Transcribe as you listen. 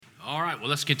All right, well,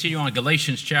 let's continue on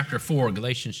Galatians chapter 4.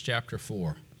 Galatians chapter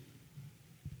 4.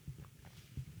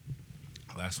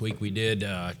 Last week we did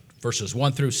verses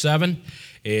 1 through 7,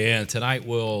 and tonight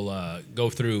we'll go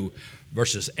through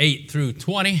verses 8 through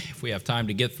 20, if we have time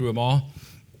to get through them all.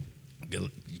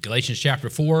 Galatians chapter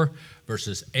 4,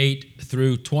 verses 8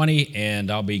 through 20,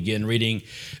 and I'll begin reading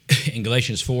in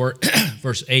Galatians 4.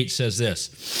 Verse 8 says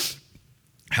this: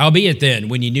 Howbeit then,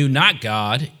 when ye knew not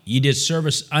God, ye did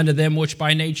service unto them which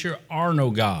by nature are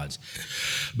no gods.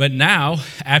 But now,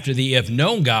 after ye have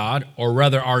known God, or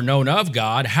rather are known of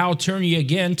God, how turn ye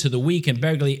again to the weak and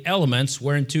beggarly elements,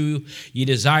 whereunto ye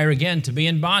desire again to be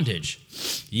in bondage?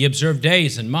 Ye observe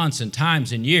days and months and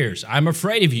times and years. I am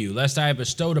afraid of you, lest I have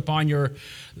bestowed upon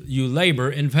you labor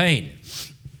in vain.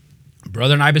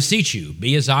 Brethren, I beseech you,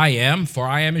 be as I am, for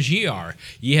I am as ye are.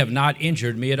 Ye have not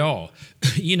injured me at all.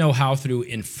 Ye know how through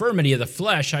infirmity of the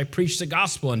flesh I preached the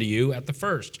gospel unto you at the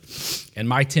first. And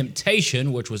my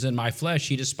temptation, which was in my flesh,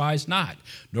 ye despised not,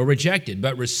 nor rejected,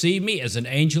 but received me as an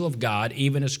angel of God,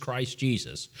 even as Christ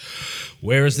Jesus.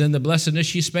 Where is then the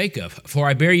blessedness ye spake of? For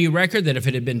I bear you record that if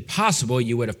it had been possible,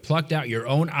 you would have plucked out your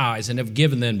own eyes and have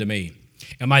given them to me.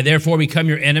 Am I therefore become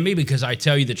your enemy because I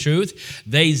tell you the truth?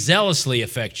 They zealously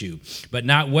affect you, but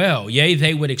not well. Yea,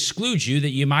 they would exclude you that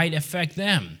you might affect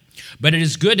them. But it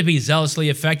is good to be zealously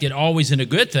affected always in a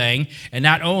good thing, and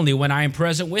not only when I am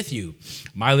present with you.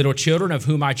 My little children, of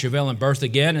whom I travail in birth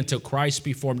again until Christ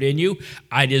be formed in you,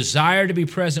 I desire to be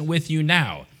present with you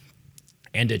now,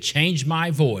 and to change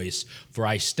my voice, for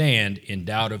I stand in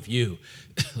doubt of you.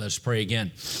 Let's pray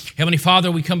again. Heavenly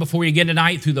Father, we come before you again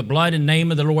tonight through the blood and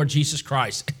name of the Lord Jesus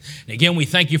Christ. And again, we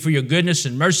thank you for your goodness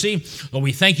and mercy. Lord,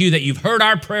 we thank you that you've heard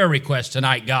our prayer request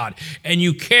tonight, God, and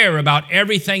you care about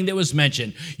everything that was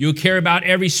mentioned. You care about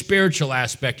every spiritual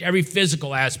aspect, every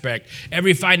physical aspect,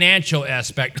 every financial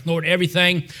aspect. Lord,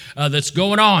 everything that's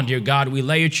going on, dear God, we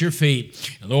lay at your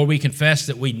feet. And Lord, we confess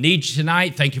that we need you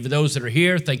tonight. Thank you for those that are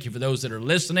here. Thank you for those that are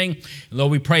listening. And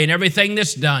Lord, we pray in everything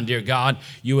that's done, dear God,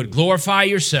 you would glorify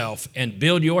yourself and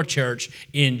build your church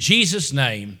in Jesus'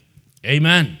 name.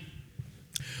 Amen.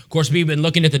 Of course, we've been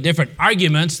looking at the different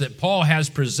arguments that Paul has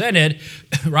presented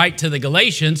right to the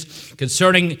Galatians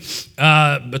concerning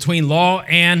between law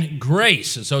and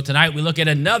grace. And so tonight we look at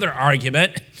another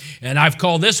argument, and I've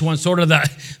called this one sort of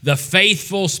the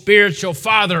faithful spiritual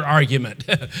father argument,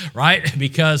 right?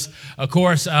 Because, of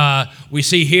course, we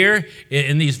see here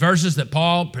in these verses that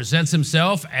Paul presents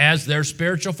himself as their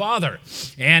spiritual father,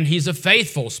 and he's a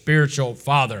faithful spiritual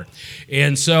father.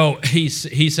 And so he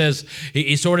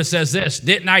sort of says this: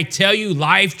 didn't I tell you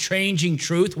life-changing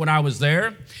truth when I was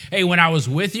there? Hey, when I was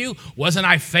with you, wasn't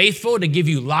I faithful to give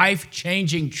you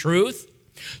life-changing truth?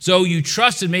 So you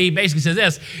trusted me. He basically says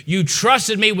this: you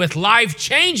trusted me with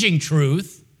life-changing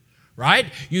truth, right?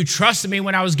 You trusted me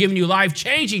when I was giving you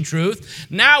life-changing truth.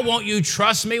 Now won't you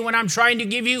trust me when I'm trying to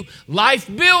give you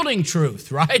life-building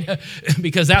truth, right?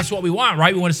 Because that's what we want,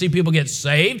 right? We want to see people get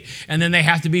saved, and then they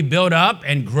have to be built up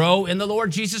and grow in the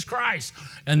Lord Jesus Christ.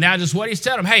 And that is what he's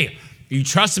telling them. Hey, you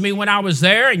trusted me when I was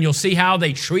there, and you'll see how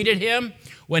they treated him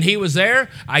when he was there.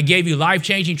 I gave you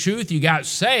life-changing truth. You got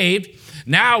saved.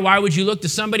 Now, why would you look to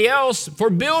somebody else for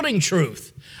building truth?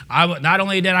 Not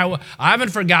only did I haven't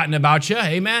forgotten about you,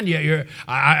 amen.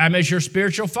 I'm as your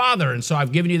spiritual father, and so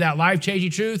I've given you that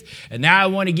life-changing truth, and now I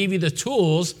want to give you the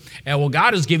tools. And well,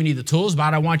 God has given you the tools,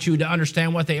 but I want you to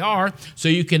understand what they are so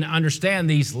you can understand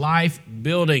these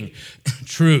life-building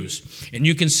truths. And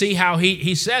you can see how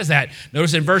he says that.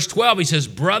 Notice in verse 12, he says,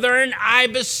 "Brethren, I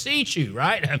beseech you,"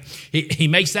 right? He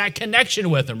makes that connection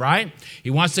with them, right?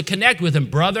 He wants to connect with them.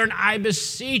 "Brethren, I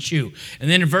beseech you."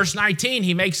 And then in verse 19,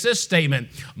 he makes this statement: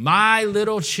 "My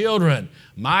little children,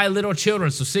 my little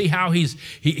children." So see how he's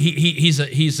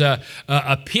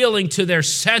appealing to their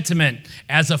sentiment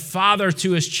as a father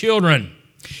to his children,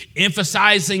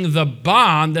 emphasizing the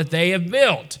bond that they have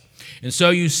built. And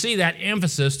so you see that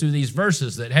emphasis through these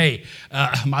verses that, hey,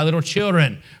 my little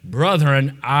children,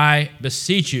 brethren, I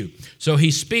beseech you. So he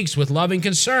speaks with loving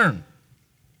concern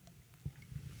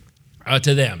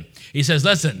to them. He says,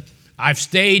 listen, I've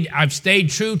stayed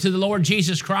true to the Lord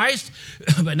Jesus Christ,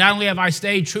 but not only have I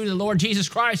stayed true to the Lord Jesus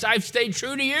Christ, I've stayed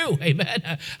true to you.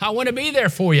 Amen. I want to be there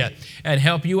for you and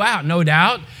help you out. No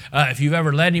doubt, if you've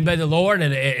ever led anybody to the Lord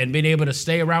and been able to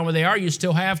stay around where they are, you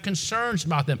still have concerns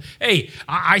about them. Hey,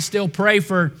 I still pray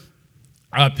for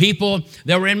people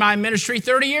that were in my ministry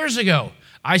 30 years ago.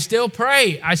 I still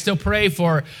pray. I still pray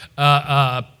for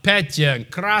Petya and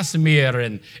Krasimir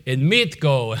and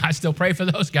Mitko. I still pray for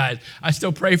those guys. I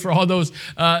still pray for all those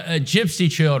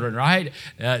gypsy children, right?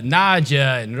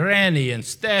 Nadja and Rennie and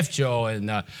Stefjo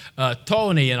and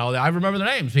Tony and all that. I remember their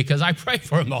names because I pray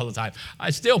for them all the time.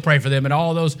 I still pray for them and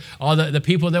all the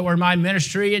people that were in my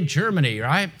ministry in Germany,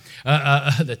 right?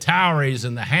 The Toweries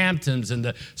and the Hamptons and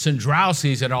the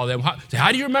Sandrowskis and all them.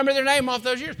 How do you remember their name off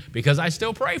those years? Because I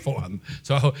still pray for them.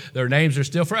 So their names are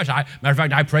still fresh. Matter of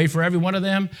fact, I prayed for every one of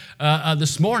them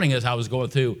this morning as I was going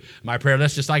through my prayer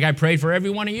list, just like I prayed for every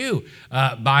one of you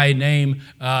by name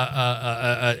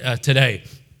today.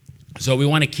 So we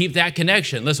want to keep that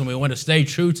connection. Listen, we want to stay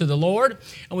true to the Lord,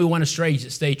 and we want to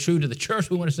stay true to the church.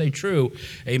 We want to stay true,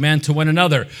 amen, to one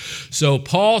another. So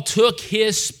Paul took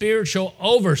his spiritual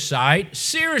oversight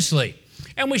seriously.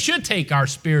 And we should take our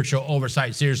spiritual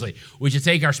oversight seriously. We should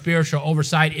take our spiritual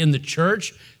oversight in the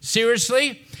church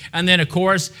seriously. And then, of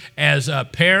course, as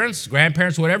parents,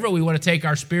 grandparents, whatever, we want to take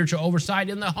our spiritual oversight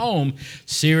in the home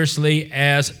seriously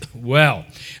as well.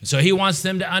 So he wants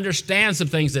them to understand some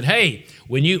things that, hey,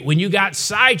 when you got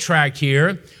sidetracked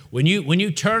here, when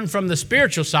you turned from the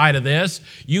spiritual side of this,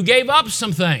 you gave up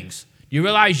some things. You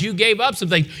realize you gave up some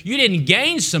things. You didn't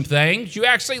gain some things. You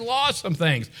actually lost some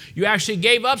things. You actually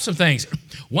gave up some things.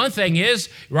 One thing is,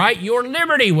 right, your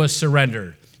liberty was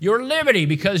surrendered. Your liberty,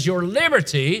 because your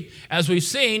liberty, as we've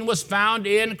seen, was found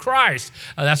in Christ.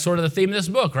 That's sort of the theme of this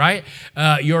book, right?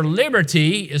 Your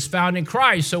liberty is found in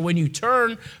Christ. So when you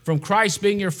turn from Christ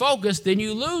being your focus, then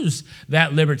you lose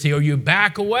that liberty, or you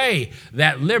back away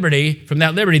that liberty from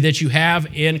that liberty that you have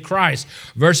in Christ.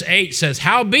 Verse 8 says,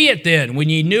 "Howbeit then, when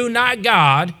ye knew not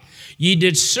God, ye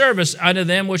did service unto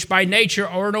them which by nature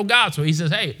are no God." So he says,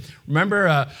 hey,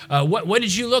 remember, what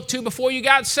did you look to before you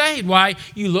got saved? Why?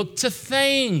 You looked to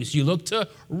things. You looked to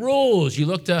rules. You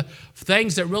looked to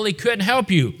things that really couldn't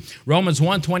help you. Romans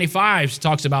 1:25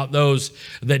 talks about those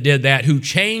that did that, who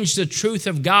changed the truth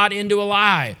of God into a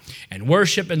lie and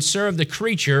worship and serve the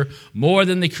creature more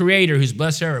than the Creator, who's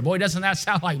blessed forever. Boy, doesn't that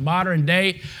sound like modern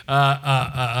day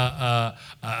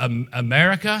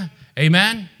America?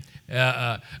 Amen?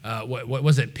 What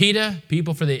was it? PETA,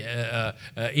 people for the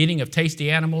eating of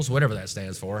tasty animals, whatever that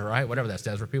stands for, right? Whatever that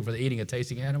stands for, people for the eating of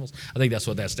tasty animals. I think that's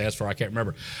what that stands for. I can't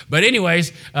remember. But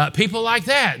anyways, people like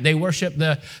that, they worship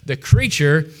the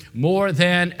creature more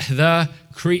than the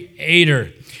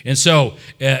Creator. And so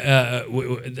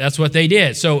that's what they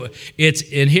did. So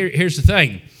here's the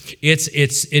thing. It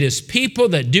is people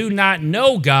that do not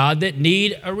know God that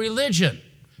need a religion.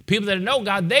 People that know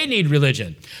God, they need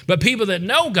religion. But people that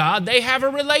know God, they have a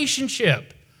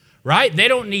relationship, right? They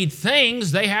don't need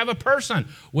things. They have a person,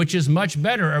 which is much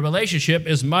better. A relationship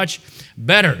is much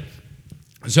better.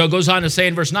 So it goes on to say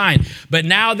in verse 9, "But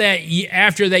now that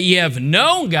after that ye have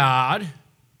known God,"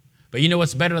 but you know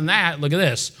what's better than that? Look at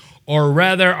this. "Or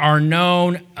rather are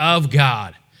known of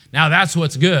God." Now that's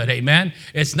what's good, amen?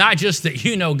 It's not just that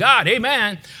you know God,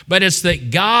 amen, but it's that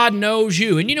God knows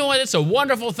you. And you know what? It's a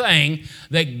wonderful thing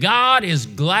that God is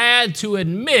glad to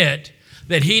admit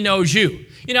that he knows you.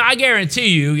 You know, I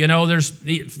guarantee you, there's,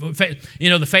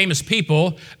 the famous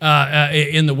people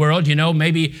in the world,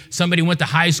 maybe somebody went to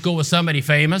high school with somebody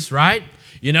famous, right?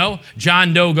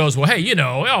 John Doe goes, well, hey,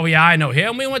 oh yeah, I know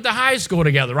him. We went to high school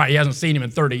together, right? He hasn't seen him in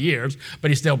 30 years,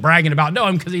 but he's still bragging about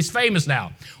knowing him because he's famous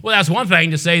now. Well, that's one thing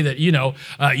to say that, you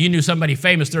knew somebody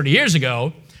famous 30 years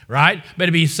ago, right? But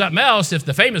it'd be something else if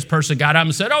the famous person got up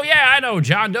and said, oh yeah, I know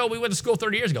John Doe. We went to school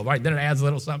 30 years ago, right? Then it adds a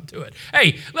little something to it.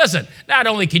 Hey, listen, not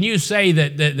only can you say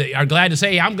that are glad to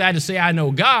say, I'm glad to say I know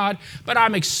God, but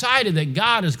I'm excited that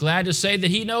God is glad to say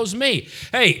that he knows me.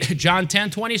 Hey, John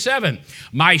 10:27,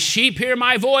 "My sheep hear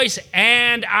my voice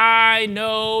and I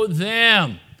know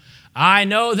them." I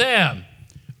know them.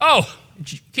 Oh,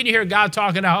 can you hear God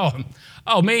talking now?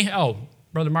 Oh, me? Oh,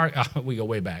 Brother Mark, we go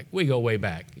way back.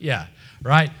 Yeah,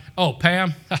 right? Oh,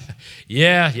 Pam?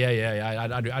 yeah.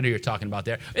 I knew you were talking about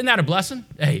that. Isn't that a blessing?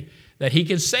 Hey, that he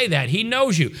can say that. He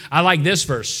knows you. I like this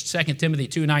verse, 2 Timothy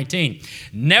 2:19.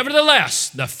 "Nevertheless,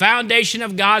 the foundation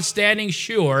of God standing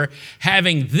sure,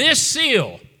 having this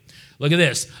seal," look at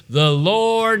this, "the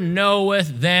Lord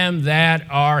knoweth them that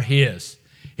are his."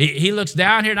 He looks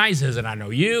down here tonight, he says, and I know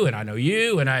you, and I know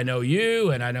you, and I know you,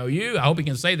 and I know you. I hope he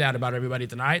can say that about everybody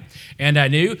tonight. And I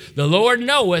knew, the Lord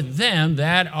knoweth them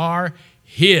that are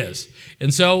his.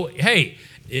 And so, hey,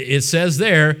 it says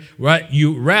there, right,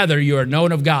 you are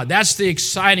known of God. That's the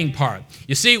exciting part.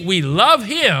 You see, we love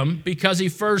him because he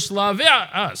first loved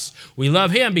us. We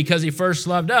love him because he first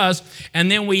loved us,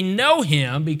 and then we know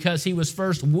him because he was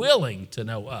first willing to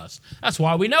know us. That's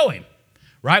why we know him.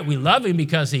 right? We love him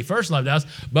because he first loved us,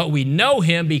 but we know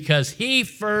him because he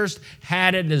first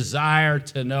had a desire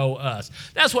to know us.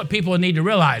 That's what people need to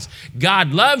realize. God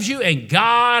loves you and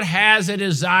God has a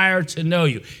desire to know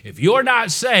you. If you're not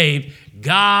saved,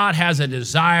 God has a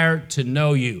desire to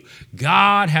know you.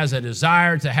 God has a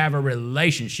desire to have a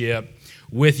relationship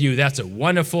with you. That's a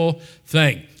wonderful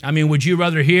thing. I mean, would you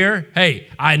rather hear, hey,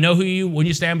 I know who you, when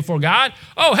you stand before God?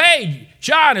 Oh, hey,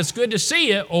 John, it's good to see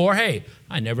you. Or, hey,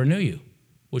 I never knew you.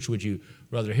 Which would you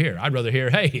rather hear? I'd rather hear,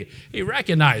 hey, he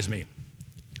recognized me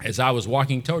as I was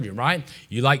walking toward you, right?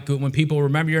 You like when people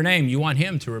remember your name, you want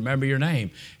him to remember your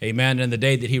name. Amen. And the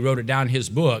day that he wrote it down in his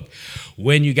book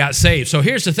when you got saved. So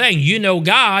here's the thing. You know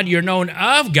God, you're known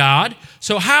of God.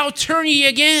 So how turn ye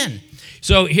again?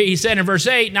 So he said in verse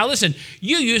 8, now listen,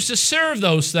 you used to serve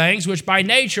those things which by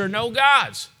nature are no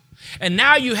gods. And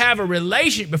now you have a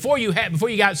relation. Before you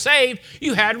got saved,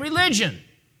 you had religion.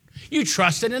 You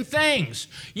trusted in things.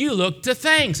 You looked to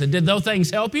things. And did those things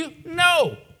help you?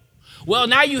 No. Well,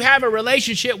 now you have a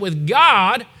relationship with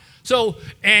God. So,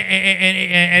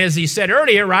 and as he said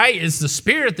earlier, right, it's the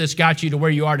Spirit that's got you to where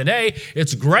you are today.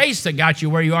 It's grace that got you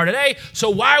where you are today. So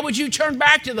why would you turn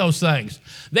back to those things?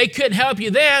 They couldn't help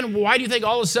you then. Why do you think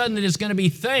all of a sudden that it's going to be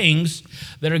things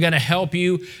that are going to help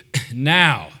you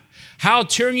now? How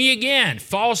turn ye again?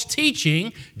 False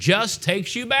teaching just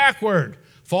takes you backward.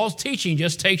 False teaching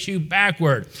just takes you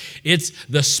backward. It's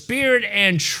the Spirit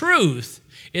and truth.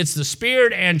 It's the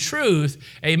Spirit and truth,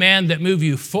 amen, that move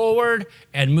you forward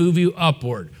and move you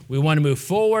upward. We want to move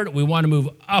forward. We want to move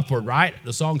upward, right?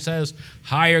 The song says,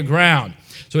 higher ground.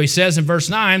 So he says in verse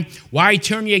 9, why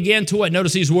turn ye again to what?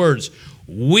 Notice these words,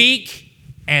 weak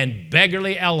and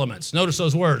beggarly elements. Notice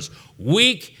those words,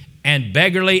 weak and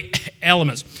beggarly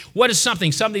elements. What is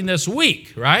something? Something that's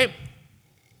weak, right?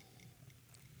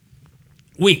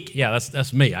 Weak. Yeah,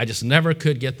 that's me. I just never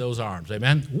could get those arms.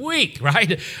 Amen? Weak,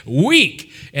 right?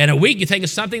 Weak. And a weak, you think,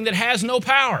 is something that has no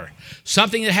power.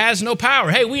 Something that has no power.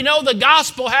 Hey, we know the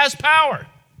gospel has power.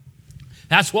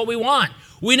 That's what we want.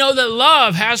 We know that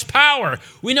love has power.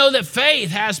 We know that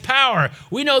faith has power.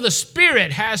 We know the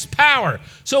Spirit has power.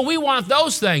 So we want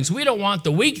those things. We don't want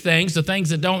the weak things, the things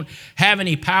that don't have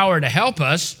any power to help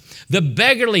us. The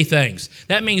beggarly things.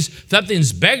 That means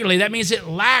something's beggarly. That means it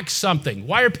lacks something.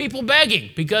 Why are people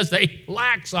begging? Because they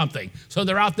lack something. So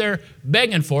they're out there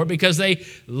begging for it because they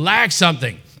lack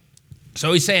something.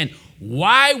 So he's saying,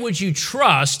 why would you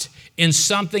trust in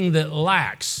something that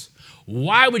lacks?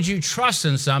 Why would you trust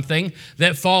in something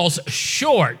that falls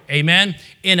short, amen,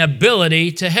 in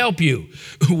ability to help you?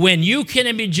 When you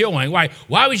can be enjoying,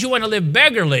 why would you want to live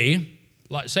beggarly?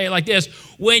 Say it like this,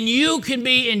 when you can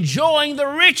be enjoying the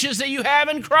riches that you have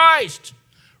in Christ,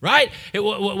 right?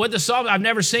 What the psalm, I've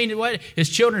never seen his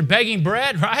children begging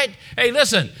bread, right? Hey,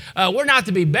 listen, we're not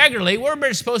to be beggarly.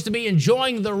 We're supposed to be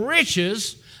enjoying the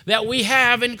riches that we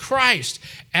have in Christ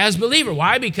as believer.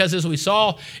 Why? Because as we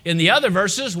saw in the other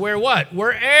verses, we're what?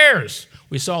 We're heirs.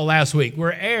 We saw last week,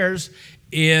 we're heirs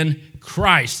in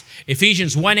Christ.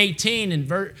 Ephesians 1:18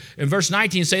 and verse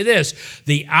 19 say this,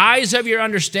 the eyes of your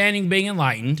understanding being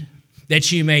enlightened,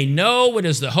 that you may know what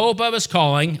is the hope of his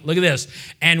calling, look at this,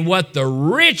 and what the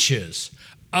riches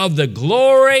of the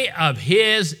glory of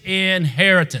his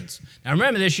inheritance. Now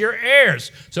remember this, you're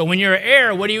heirs. So when you're an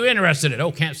heir, what are you interested in?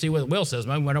 Oh, can't see what the will says.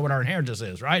 I wonder what our inheritance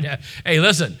is, right? Hey,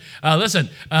 listen. Normally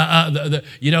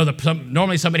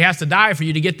somebody has to die for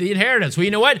you to get the inheritance. Well, you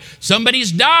know what?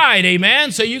 Somebody's died,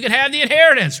 amen, so you can have the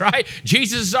inheritance, right?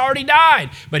 Jesus has already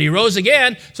died, but he rose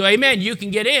again, so amen, you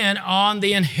can get in on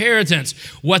the inheritance.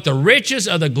 What the riches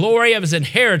of the glory of his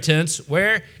inheritance,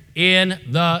 where? In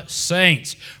the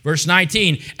saints. Verse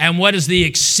 19, and what is the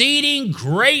exceeding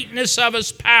greatness of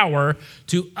his power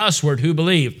to usward who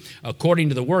believe, according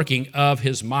to the working of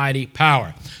his mighty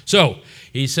power. So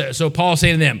Paul's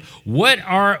saying to them, what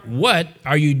are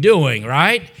you doing,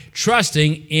 right?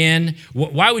 Trusting in,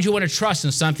 why would you want to trust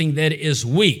in something that is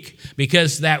weak?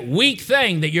 Because that weak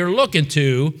thing that you're looking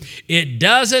to, it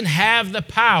doesn't have the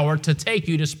power to take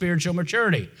you to spiritual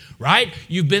maturity, right?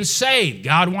 You've been saved.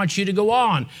 God wants you to go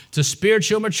on to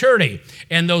spiritual maturity.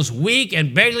 And those weak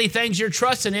and beggarly things you're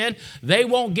trusting in, they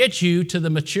won't get you to the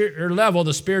mature level,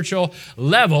 the spiritual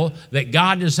level that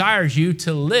God desires you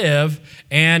to live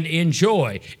and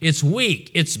enjoy. It's weak.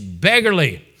 It's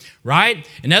beggarly. Right?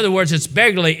 In other words, it's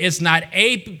beggarly. It's not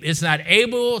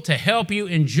able to help you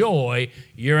enjoy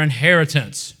your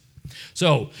inheritance.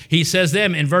 So he says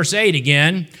them in verse 8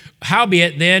 again,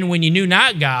 howbeit then when you knew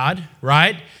not God,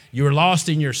 right? You were lost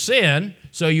in your sin,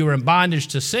 so you were in bondage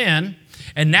to sin,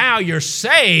 and now you're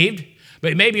saved,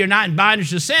 but maybe you're not in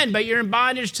bondage to sin, but you're in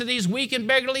bondage to these weak and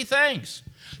beggarly things.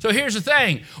 So here's the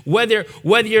thing. Whether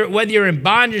you're in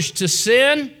bondage to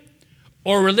sin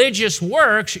or religious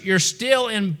works, you're still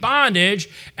in bondage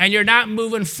and you're not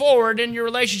moving forward in your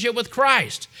relationship with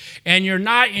Christ. And you're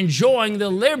not enjoying the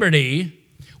liberty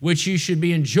which you should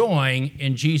be enjoying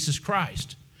in Jesus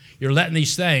Christ. You're letting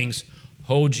these things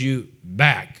hold you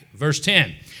back. Verse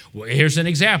 10, well, here's an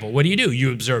example. What do?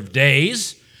 You observe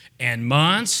days and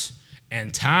months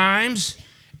and times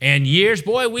and years.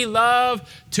 Boy, we love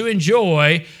to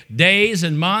enjoy days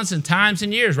and months and times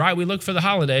and years, right? We look for the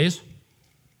holidays.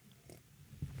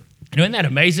 Isn't that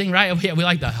amazing, right? Yeah, we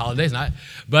like the holidays,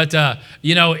 but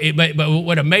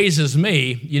what amazes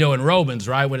me, in Romans,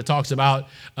 right, when it talks about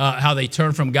how they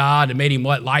turned from God and made him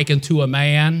like unto a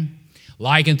man,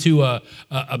 like unto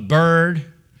a bird,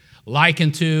 like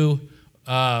unto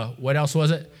what else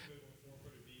was it?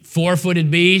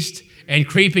 Four-footed beast and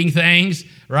creeping things,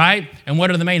 right? And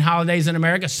what are the main holidays in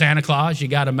America? Santa Claus, you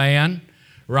got a man,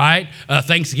 right?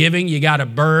 Thanksgiving, you got a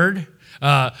bird.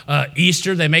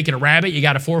 Easter, they make it a rabbit. You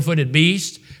got a four-footed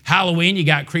beast. Halloween, you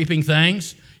got creeping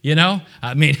things.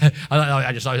 I mean,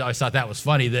 I just always thought that was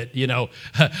funny that,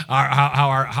 how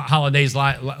our holidays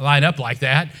line up like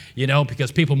that,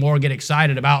 because people more get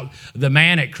excited about the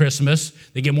man at Christmas.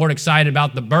 They get more excited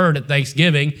about the bird at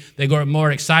Thanksgiving. They get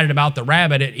more excited about the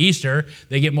rabbit at Easter.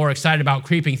 They get more excited about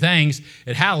creeping things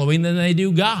at Halloween than they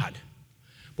do God.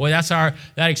 Boy,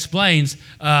 that explains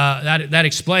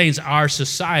our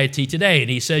society today.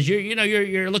 And he says,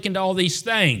 you're looking to all these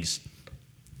things.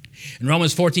 In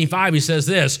Romans 14:5, he says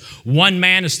this, one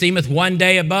man esteemeth one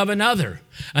day above another,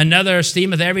 another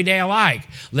esteemeth every day alike.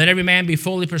 Let every man be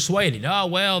fully persuaded. Oh,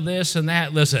 well, this and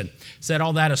that. Listen, set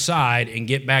all that aside and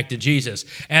get back to Jesus.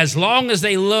 As long as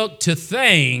they look to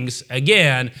things,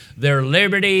 again, their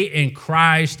liberty in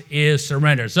Christ is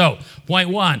surrendered. So, point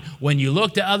one, when you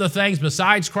look to other things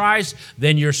besides Christ,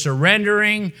 then you're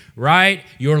surrendering, right,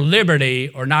 your liberty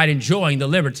or not enjoying the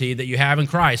liberty that you have in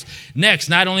Christ. Next,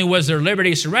 not only was their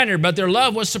liberty surrendered, but their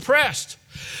love was suppressed.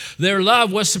 Their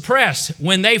love was suppressed.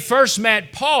 When they first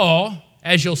met Paul,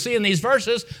 as you'll see in these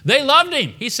verses, they loved him.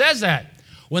 He says that.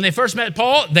 When they first met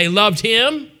Paul, they loved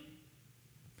him.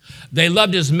 They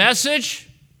loved his message.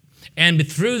 And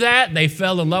through that, they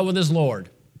fell in love with his Lord.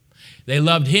 They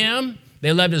loved him.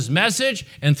 They loved his message.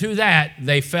 And through that,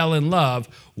 they fell in love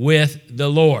with the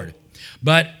Lord.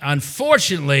 But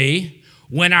unfortunately,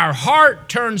 when our heart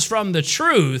turns from the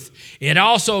truth, it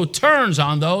also turns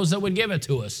on those that would give it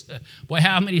to us. Boy,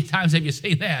 how many times have you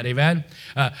seen that, amen?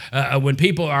 When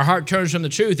our heart turns from the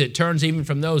truth, it turns even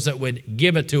from those that would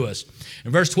give it to us.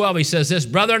 In verse 12, he says this,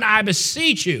 brethren, I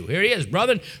beseech you. Here he is,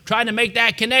 brethren, trying to make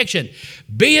that connection.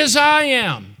 Be as I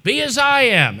am. Be as I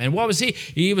am. And what was he?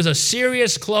 He was a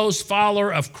serious, close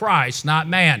follower of Christ, not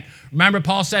man. Remember,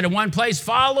 Paul said in one place,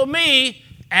 follow me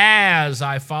as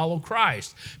I follow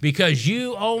Christ, because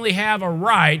you only have a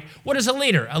right. What is a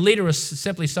leader? A leader is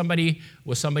simply somebody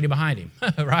with somebody behind him,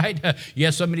 right? You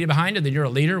have somebody behind you, then you're a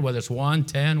leader, whether it's 1,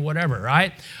 10, whatever,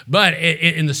 right? But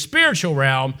in the spiritual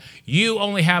realm, you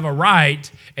only have a right,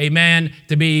 amen,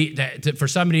 for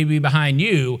somebody to be behind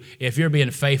you if you're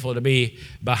being faithful to be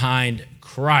behind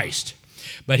Christ.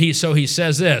 But he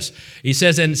says this. He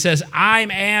says, I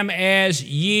am as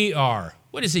ye are.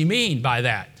 What does he mean by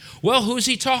that? Well, who's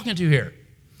he talking to here?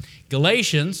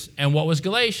 Galatians. And what was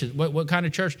Galatians? What kind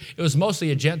of church? It was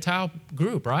mostly a Gentile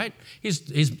group, right? He's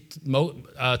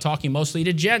talking mostly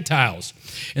to Gentiles.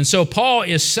 And so Paul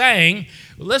is saying,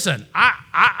 listen,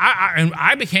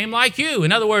 I became like you.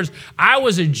 In other words, I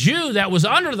was a Jew that was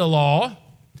under the law,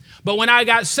 but when I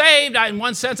got saved, in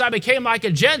one sense, I became like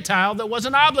a Gentile that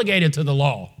wasn't obligated to the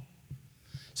law.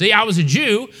 See, I was a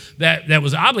Jew that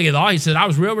was obligated to the law. He said, I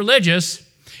was real religious.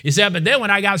 He said, but then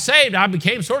when I got saved, I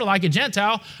became sort of like a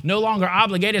Gentile, no longer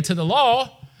obligated to the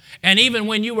law. And even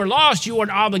when you were lost, you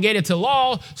weren't obligated to the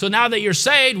law. So now that you're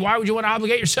saved, why would you want to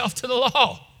obligate yourself to the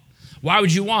law? Why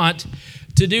would you want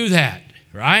to do that,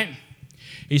 right?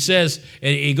 He says,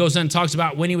 and he goes on and talks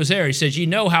about when he was there. He says, you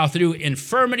know how through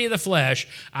infirmity of the flesh,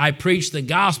 I preached the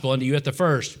gospel unto you at the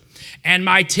first. And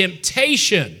my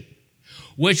temptation,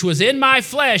 which was in my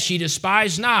flesh, ye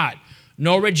despised not,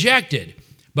 nor rejected,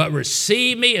 but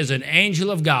receive me as an angel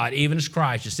of God, even as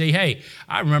Christ. You see, hey,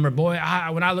 I remember, boy,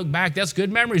 when I look back, that's good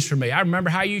memories for me. I remember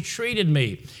how you treated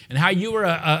me and how you were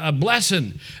a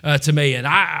blessing to me, and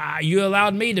you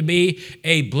allowed me to be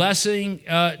a blessing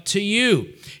to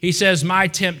you. He says, my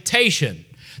temptation.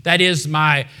 That is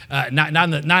my,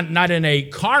 not in a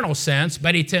carnal sense,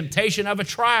 but a temptation of a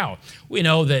trial. We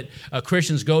know that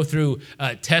Christians go through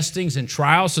testings and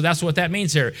trials, so that's what that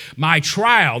means here. My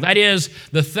trial, that is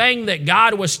the thing that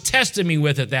God was testing me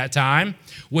with at that time,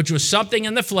 which was something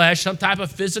in the flesh, some type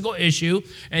of physical issue.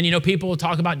 And, people will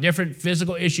talk about different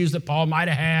physical issues that Paul might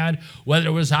have had, whether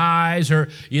it was eyes or,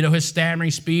 his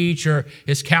stammering speech or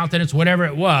his countenance, whatever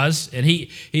it was. And he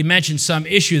mentioned some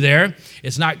issue there.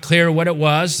 It's not clear what it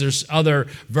was. There's other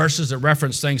verses that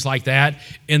reference things like that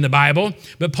in the Bible.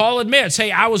 But Paul admits,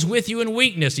 hey, I was with you in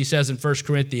weakness, he says in 1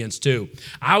 Corinthians 2.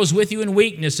 I was with you in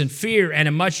weakness and fear and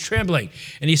in much trembling.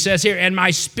 And he says here, and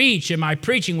my speech and my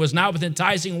preaching was not with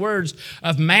enticing words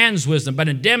of man's wisdom, but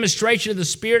in demonstration of the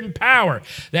Spirit and power,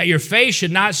 that your faith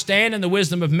should not stand in the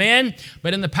wisdom of men,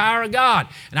 but in the power of God.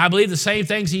 And I believe the same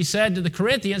things he said to the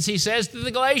Corinthians, he says to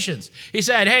the Galatians. He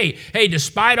said, hey,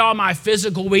 despite all my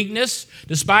physical weakness,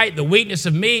 despite the weakness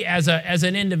of me as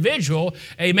an individual,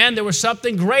 amen, there was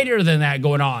something greater than that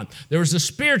going on. There was the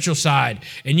spiritual side,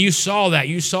 and you saw that.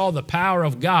 You saw the power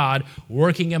of God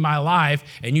working in my life,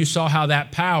 and you saw how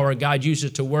that power, God used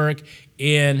it to work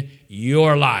in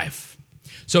your life.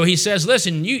 So he says,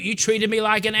 listen, you treated me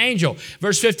like an angel.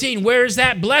 Verse 15, where is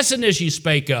that blessedness you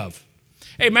spake of?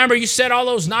 Hey, remember, you said all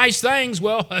those nice things.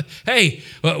 Well, hey,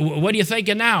 what are you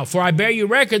thinking now? For I bear you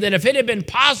record that if it had been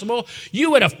possible,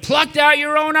 you would have plucked out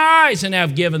your own eyes and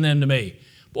have given them to me.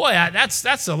 Boy,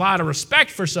 that's a lot of respect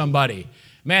for somebody.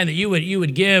 Man, that you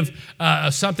would give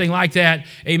something like that,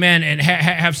 amen, and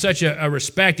have such a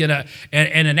respect and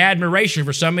an admiration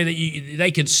for somebody that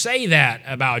they could say that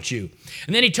about you.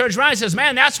 And then he turns around and says,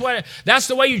 man, that's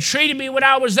the way you treated me when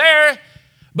I was there,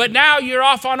 but now you're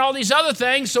off on all these other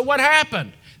things, so what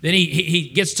happened? Then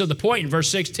he gets to the point in verse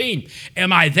 16.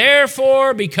 Am I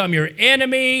therefore become your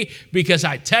enemy because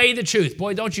I tell you the truth?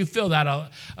 Boy, don't you feel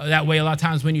that way a lot of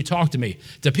times when you talk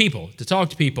to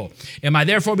people. Am I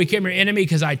therefore become your enemy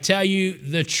because I tell you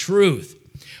the truth?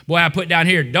 Boy, I put down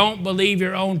here, don't believe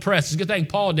your own press. It's a good thing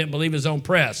Paul didn't believe his own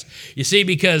press. You see,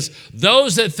 because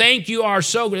those that think you are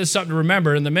so good, this is something to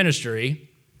remember in the ministry,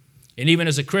 and even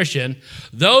as a Christian,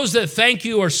 those that think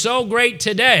you are so great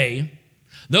today,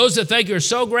 those that think you're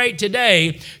so great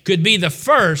today could be the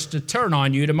first to turn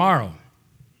on you tomorrow.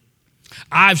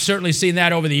 I've certainly seen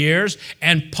that over the years,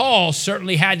 and Paul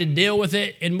certainly had to deal with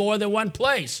it in more than one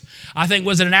place. I think,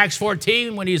 was it in Acts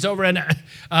 14 when he's over in,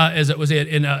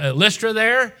 Lystra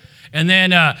there? And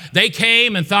then they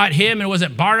came and thought him, and was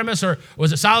it Barnabas or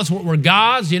was it Silas were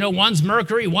gods? One's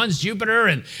Mercury, one's Jupiter,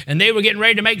 and they were getting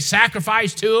ready to make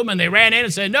sacrifice to him, and they ran in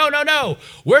and said, no,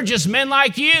 we're just men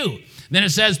like you. Then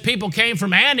it says people came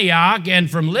from Antioch and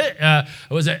from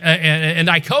and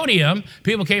Iconium.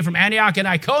 People came from Antioch and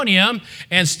Iconium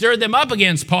and stirred them up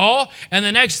against Paul. And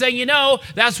the next thing you know,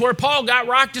 that's where Paul got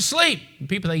rocked to sleep.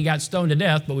 People think he got stoned to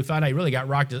death, but we found out he really got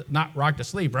not rocked to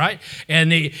sleep, right? And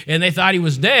they thought he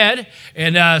was dead,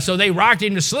 and so they rocked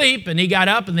him to sleep, and he got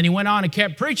up, and then he went on and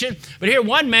kept preaching. But here,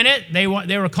 one minute they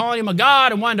were calling him a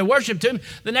god and wanted to worship him.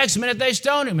 The next minute they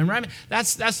stoned him. And right,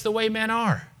 that's the way men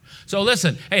are. So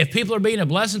listen, hey, if people are being a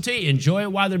blessing to you, enjoy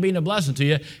it while they're being a blessing to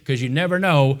you, because you never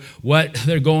know what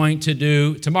they're going to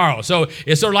do tomorrow. So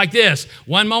it's sort of like this.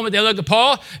 One moment they look at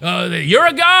Paul, you're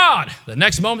a god. The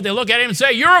next moment they look at him and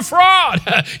say, you're a fraud.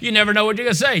 You never know what you're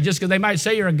going to say, just because they might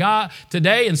say you're a god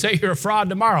today and say you're a fraud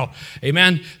tomorrow.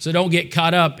 Amen? So don't get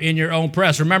caught up in your own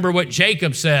press. Remember what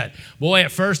Jacob said. Boy,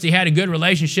 at first he had a good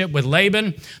relationship with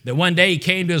Laban. Then one day he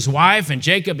came to his wife, and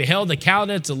Jacob beheld the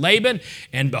countenance of Laban,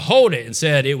 and behold it, and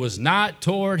said, it was not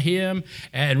toward him,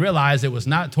 and realized it was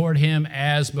not toward him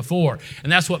as before.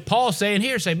 And that's what Paul's saying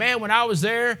here. Say, man, when I was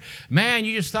there, man,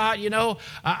 you just thought,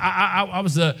 I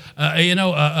was the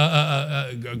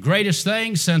greatest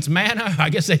thing since manna.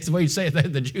 I guess that's the way you say it.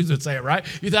 The Jews would say it, right?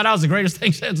 You thought I was the greatest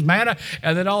thing since manna,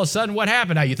 and then all of a sudden, what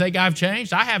happened? Now, you think I've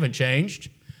changed? I haven't changed.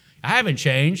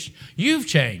 You've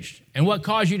changed. And what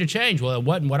caused you to change? Well, it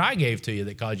wasn't what I gave to you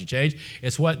that caused you to change.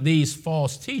 It's what these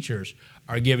false teachers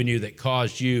are giving you that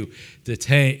caused you to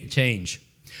change.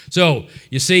 So,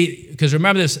 you see, because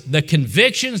remember this, the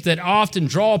convictions that often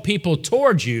draw people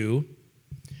towards you,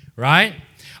 right,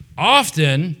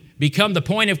 often become the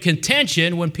point of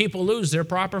contention when people lose their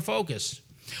proper focus.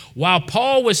 While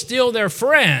Paul was still their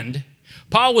friend,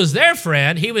 Paul was their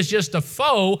friend, he was just a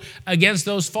foe against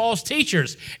those false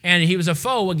teachers, and he was a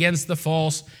foe against the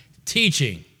false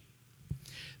teaching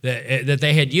that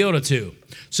they had yielded to.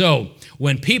 So,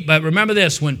 but remember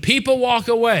this, when people walk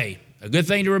away, A good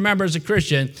thing to remember as a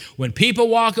Christian, when people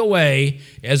walk away,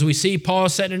 as we see Paul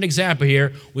setting an example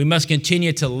here, we must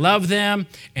continue to love them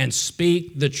and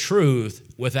speak the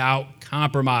truth without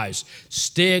compromise.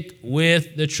 Stick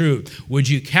with the truth. Would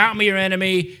you count me your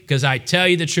enemy? Because I tell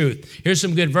you the truth. Here's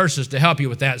some good verses to help you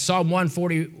with that. Psalm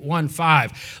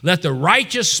 141:5. Let the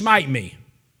righteous smite me.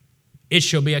 It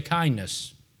shall be a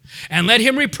kindness. And let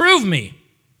him reprove me.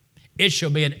 It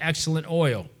shall be an excellent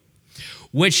oil,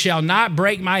 which shall not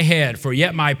break my head, for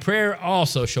yet my prayer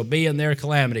also shall be in their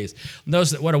calamities.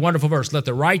 Notice that, what a wonderful verse. Let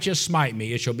the righteous smite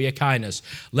me, it shall be a kindness.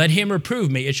 Let him reprove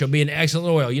me, it shall be an excellent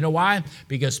oil. You know why?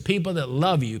 Because people that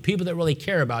love you, people that really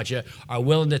care about you, are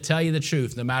willing to tell you the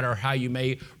truth, no matter how you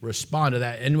may respond to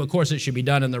that. And of course, it should be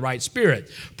done in the right spirit.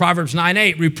 Proverbs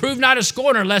 9:8, reprove not a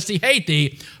scorner, lest he hate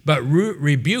thee, but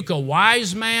rebuke a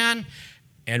wise man,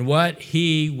 and what?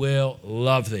 He will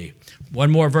love thee.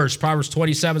 One more verse, Proverbs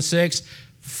 27:6.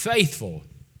 Faithful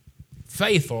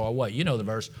are what? You know the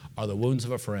verse, are the wounds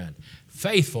of a friend.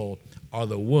 Faithful are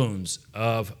the wounds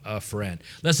of a friend.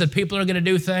 Listen, people are going to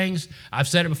do things. I've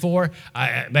said it before.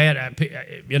 I've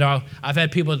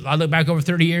had people, I look back over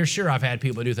 30 years, sure, I've had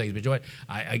people do things. But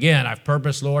I've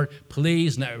purposed, Lord,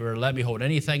 please never let me hold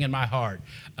anything in my heart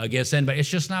against anybody. It's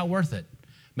just not worth it.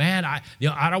 Man, I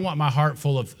don't want my heart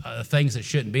full of things that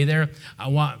shouldn't be there. I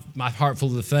want my heart full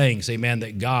of the things, amen,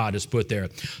 that God has put there.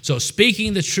 So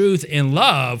speaking the truth in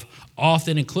love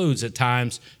often includes at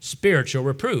times spiritual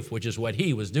reproof, which is what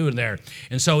he was doing there.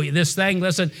 And so this thing,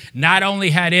 listen, not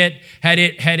only had it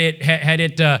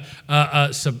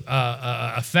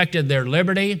affected their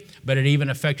liberty, but it even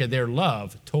affected their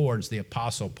love towards the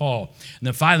Apostle Paul. And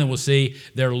then finally, we'll see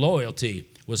their loyalty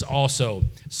was also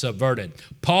subverted.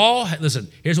 Paul, listen,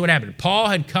 here's what happened. Paul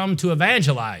had come to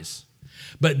evangelize,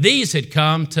 but these had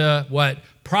come to what?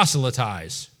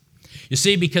 Proselytize. You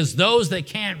see, because those that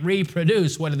can't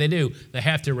reproduce, what do? They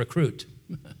have to recruit.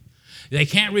 They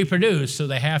can't reproduce, so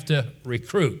they have to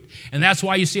recruit. And that's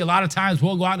why you see a lot of times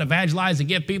we'll go out and evangelize and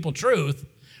give people truth,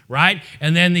 right?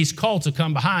 And then these cults will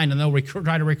come behind and they'll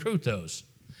try to recruit those.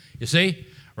 You see?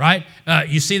 Right?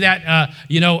 You see that,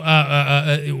 why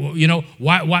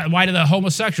do the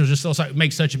homosexuals just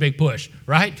make such a big push,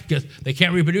 right? Because they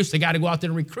can't reproduce, they got to go out there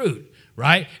and recruit,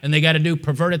 right? And they got to do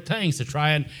perverted things to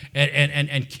try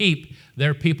and keep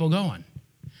their people going.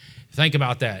 Think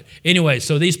about that. Anyway,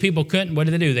 so these people couldn't, what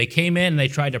did they do? They came in and they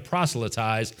tried to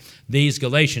proselytize these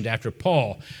Galatians after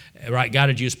Paul, right? God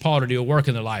had used Paul to do a work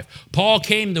in their life. Paul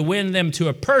came to win them to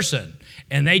a person,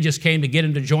 and they just came to get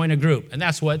them to join a group. And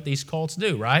that's what these cults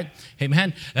do, right?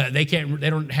 Amen? They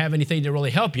don't have anything to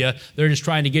really help you. They're just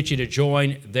trying to get you to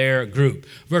join their group.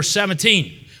 Verse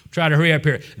 17, try to hurry up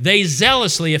here. They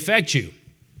zealously affect you.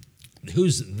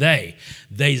 Who's they?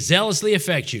 They zealously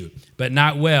affect you, but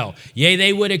not well. Yea,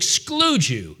 they would exclude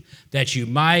you, that you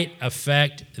might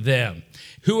affect them.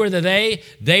 Who are the they?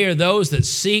 They are those that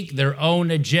seek their own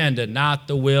agenda, not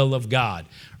the will of God.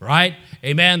 Right?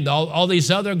 Amen. All these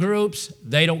other groups,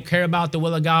 they don't care about the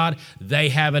will of God. They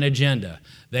have an agenda.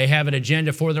 They have an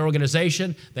agenda for their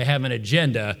organization. They have an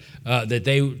agenda that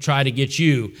they try to get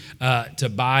you to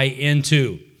buy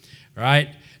into.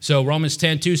 Right? So Romans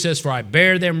 10:2 says, for I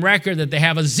bear them record that they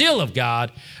have a zeal of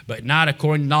God, but not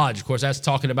according to knowledge. Of course, that's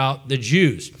talking about the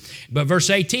Jews. But verse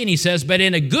 18, he says, but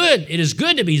it is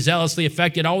good to be zealously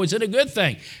affected, always in a good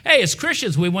thing. Hey, as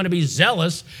Christians, we want to be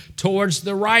zealous towards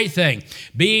the right thing.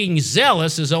 Being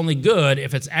zealous is only good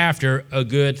if it's after a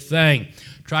good thing.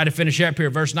 Try to finish up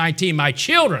here, verse 19. My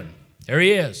children, there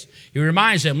he is. He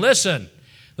reminds them, listen,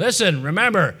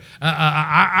 remember,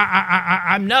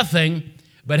 I'm nothing.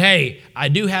 But hey, I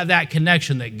do have that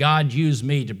connection that God used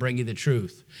me to bring you the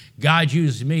truth. God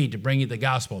used me to bring you the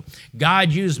gospel.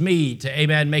 God used me to,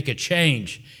 amen, make a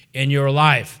change in your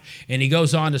life. And he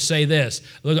goes on to say this,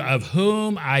 look, of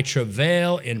whom I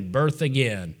travail in birth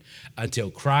again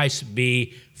until Christ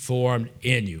be formed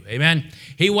in you. Amen?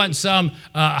 He wasn't some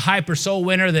hyper soul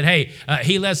winner that, hey,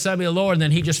 he led somebody to the Lord and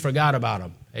then he just forgot about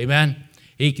him. Amen?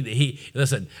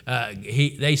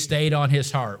 They stayed on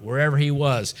his heart wherever he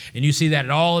was. And you see that in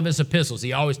all of his epistles.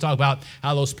 He always talked about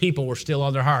how those people were still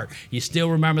on their heart. He still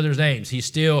remembered their names. He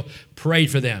still prayed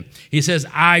for them. He says,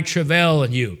 I travail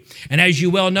in you. And as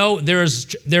you well know, there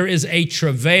is a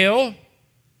travail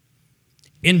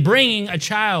in bringing a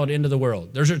child into the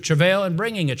world. There's a travail in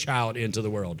bringing a child into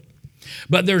the world.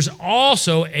 But there's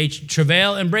also a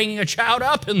travail in bringing a child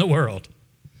up in the world.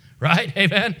 Right?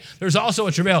 Amen. There's also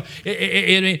a travail.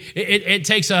 It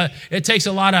takes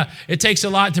a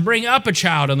lot to bring up a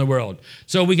child in the world.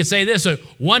 So we could say this: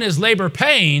 one is labor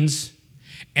pains,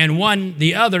 and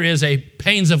the other is a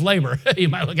pains of labor. You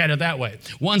might look at it that way.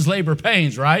 One's labor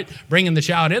pains, right? Bringing the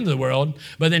child into the world,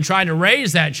 but then trying to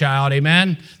raise that child,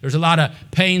 amen? There's a lot of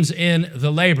pains in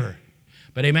the labor.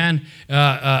 But amen,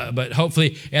 but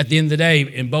hopefully at the end of the day,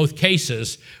 in both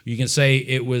cases, you can say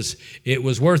it was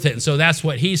worth it. And so that's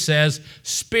what he says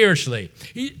spiritually.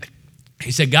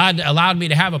 He said, God allowed me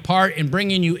to have a part in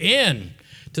bringing you in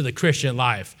to the Christian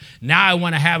life. Now I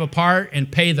want to have a part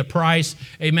and pay the price,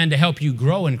 amen, to help you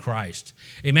grow in Christ.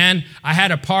 Amen. I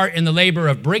had a part in the labor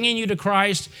of bringing you to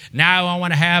Christ. Now I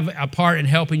want to have a part in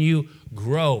helping you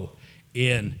grow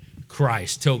in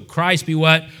Christ. Till Christ be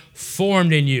what?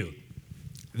 Formed in you.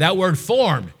 That word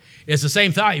formed is the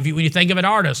same thought. When you think of an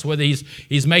artist, whether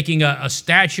he's making a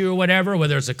statue or whatever,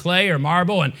 whether it's a clay or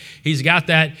marble, and he's got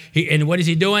that, and what is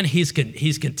he doing? He's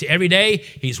every day,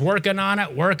 he's working on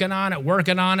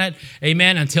it,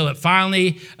 amen, until it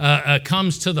finally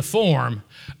comes to the form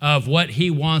of what he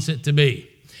wants it to be.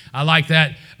 I like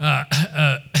that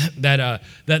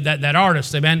that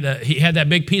artist, amen. He had that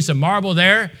big piece of marble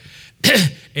there,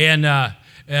 and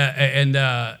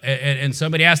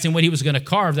somebody asked him what he was going to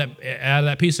carve out of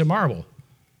that piece of marble.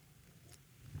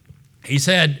 He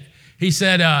said,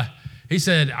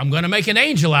 I'm going to make an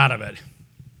angel out of it.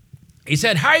 He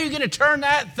said, how are you going to turn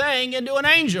that thing into an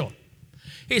angel?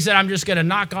 He said, I'm just going to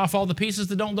knock off all the pieces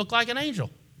that don't look like an angel.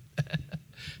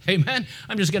 Amen.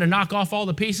 I'm just going to knock off all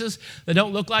the pieces that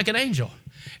don't look like an angel.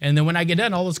 And then when I get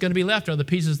done, all that's going to be left are the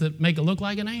pieces that make it look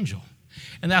like an angel.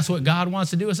 And that's what God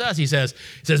wants to do with us. He says,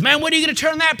 man, what are you going to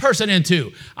turn that person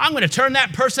into? I'm going to turn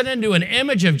that person into an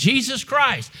image of Jesus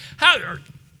Christ.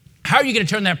 How are you going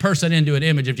to turn that person into an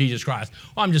image of Jesus Christ?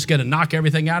 Well, I'm just going to knock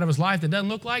everything out of his life that doesn't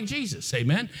look like Jesus,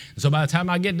 amen? And so by the time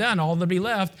I get done, all that'll be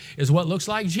left is what looks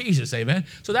like Jesus, amen?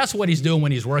 So that's what he's doing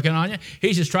when he's working on you.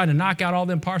 He's just trying to knock out all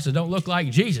them parts that don't look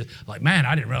like Jesus. Like, man,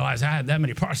 I didn't realize I had that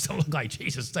many parts that don't look like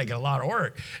Jesus. It's taking a lot of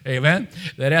work, amen?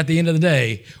 That at the end of the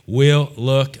day will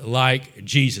look like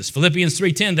Jesus. Philippians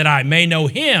 3:10, that I may know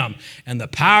him and the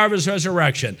power of his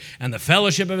resurrection and the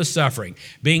fellowship of his suffering,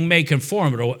 being made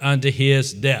conformable unto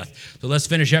his death. So let's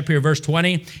finish up here, verse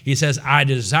 20. He says, I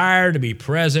desire to be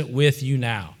present with you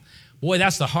now. Boy,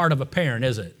 that's the heart of a parent,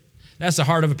 isn't it? That's the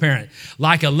heart of a parent.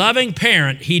 Like a loving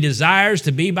parent, he desires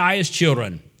to be by his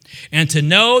children and to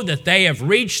know that they have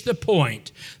reached the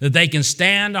point that they can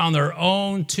stand on their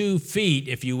own 2 feet,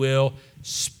 if you will,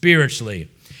 spiritually.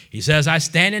 He says, I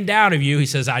stand in doubt of you. He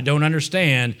says, I don't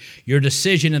understand your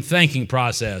decision and thinking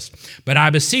process. But I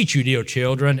beseech you, dear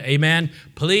children, amen.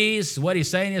 Please, what he's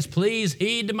saying is, please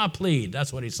heed to my plead.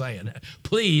 That's what he's saying.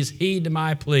 Please heed to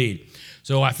my plead.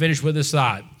 So I finish with this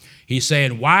thought. He's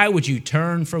saying, why would you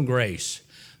turn from grace?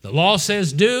 The law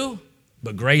says do,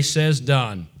 but grace says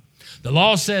done. The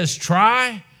law says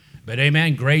try, but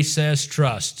amen, grace says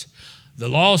trust. The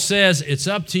law says it's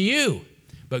up to you,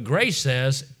 but grace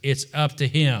says it's up to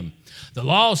him. The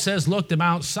law says look to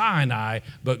Mount Sinai,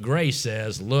 but grace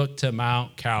says look to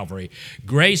Mount Calvary.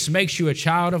 Grace makes you a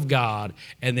child of God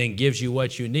and then gives you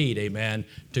what you need, amen,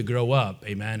 to grow up,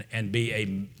 amen, and be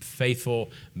a faithful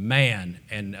man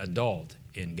and adult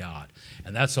in God.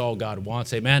 And that's all God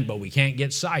wants, amen, but we can't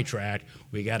get sidetracked.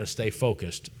 We got to stay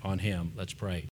focused on him. Let's pray.